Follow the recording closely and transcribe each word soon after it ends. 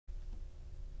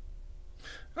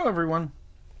Hello everyone.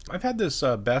 I've had this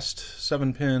best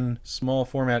 7-pin small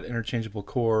format interchangeable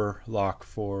core lock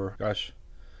for,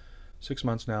 6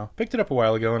 months now. Picked it up a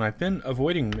while ago and I've been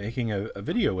avoiding making a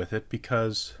video with it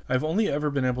because I've only ever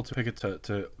been able to pick it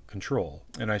to control.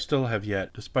 And I still have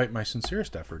yet, despite my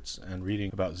sincerest efforts and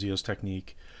reading about Zio's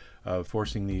technique of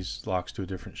forcing these locks to a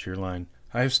different shear line,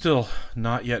 I have still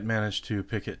not yet managed to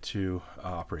pick it to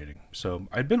operating. So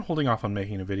I'd been holding off on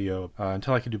making a video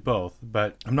until I could do both,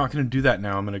 but I'm not going to do that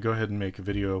now. I'm going to go ahead and make a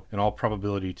video. In all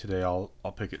probability today I'll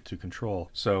pick it to control.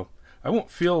 So I won't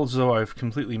feel as though I've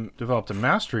completely developed a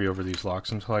mastery over these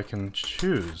locks until I can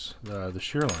choose the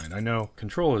shear line. I know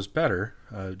control is better,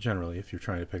 generally. If you're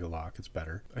trying to pick a lock, it's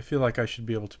better. I feel like I should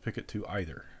be able to pick it to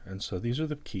either. And so these are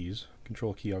the keys.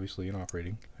 Control key, obviously, in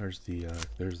operating. There's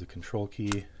the control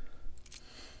key.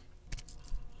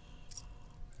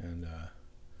 And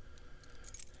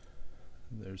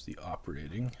there's the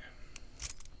operating.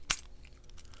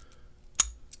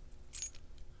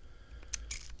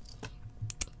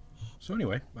 So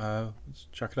anyway, let's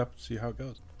check it up and see how it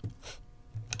goes.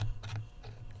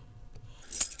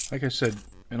 Like I said,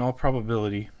 in all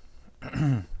probability,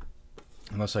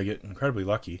 unless I get incredibly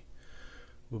lucky,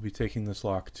 we'll be taking this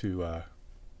lock to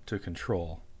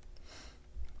control.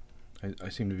 I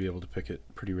seem to be able to pick it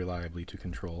pretty reliably to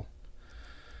control.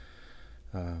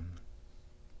 Pin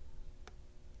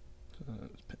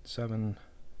 7,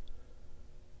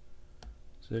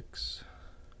 6,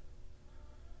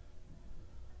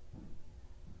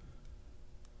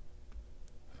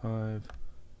 5,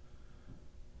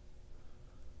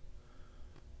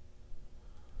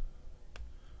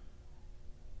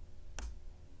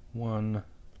 1,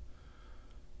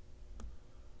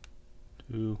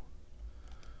 2,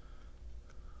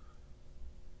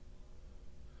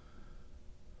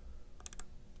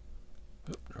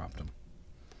 dropped them.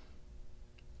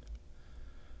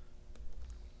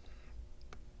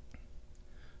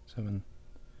 7,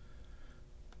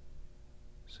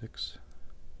 6,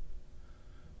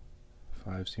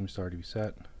 5 seems to already be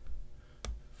set.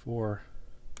 4,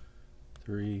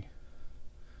 3,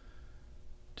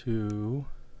 2,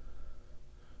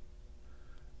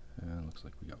 and looks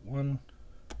like we got 1,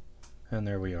 and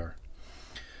there we are.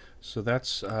 So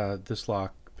that's this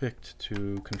lock picked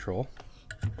to control.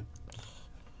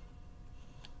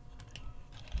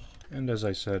 And as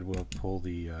I said, we'll pull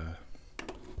the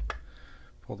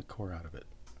core out of it.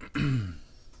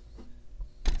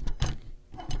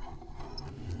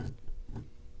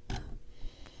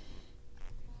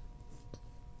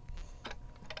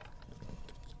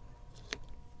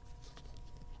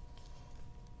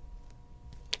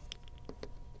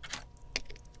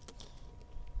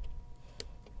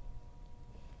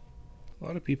 A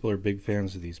lot of people are big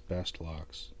fans of these best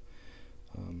locks.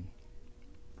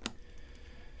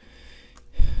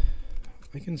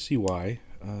 I can see why.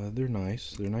 They're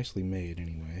nice. They're nicely made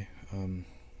anyway.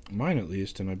 Mine at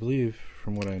least, and I believe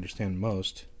from what I understand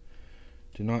most,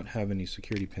 do not have any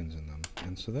security pins in them.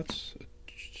 And so that's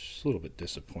just a little bit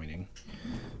disappointing.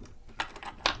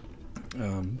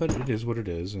 But it is what it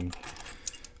is, and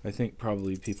I think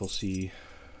probably people see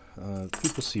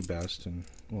best, and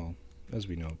well, as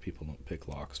we know, people don't pick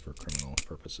locks for criminal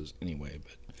purposes anyway,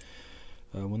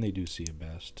 but when they do see a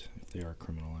best, if they are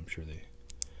criminal, I'm sure they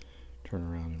turn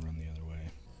around and run the other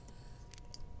way.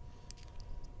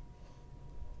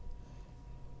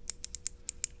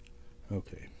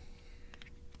 Okay.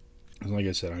 Like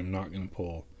I said, I'm not going to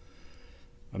pull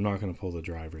the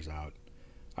drivers out.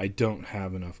 I don't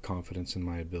have enough confidence in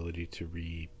my ability to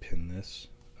re-pin this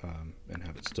and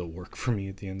have it still work for me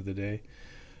at the end of the day.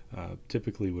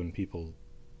 Typically when people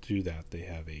do that, they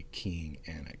have a keying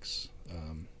annex.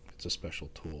 It's a special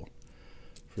tool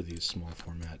for these small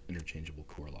format interchangeable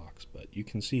core locks, but you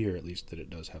can see here at least that it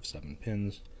does have 7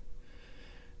 pins,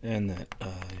 and that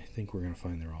I think we're going to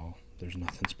find there's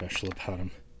nothing special about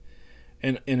them,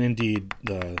 and indeed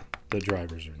the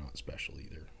drivers are not special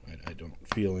either. I don't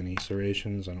feel any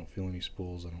serrations, I don't feel any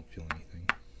spools, I don't feel anything.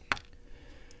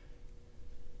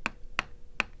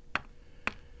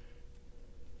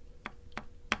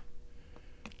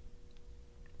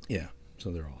 Yeah,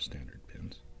 so they're all standard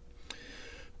pins.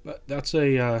 But that's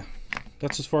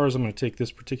as far as I'm going to take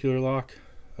this particular lock.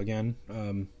 Again,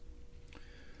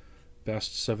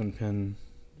 best 7-pin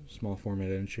small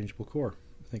format interchangeable core.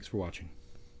 Thanks for watching.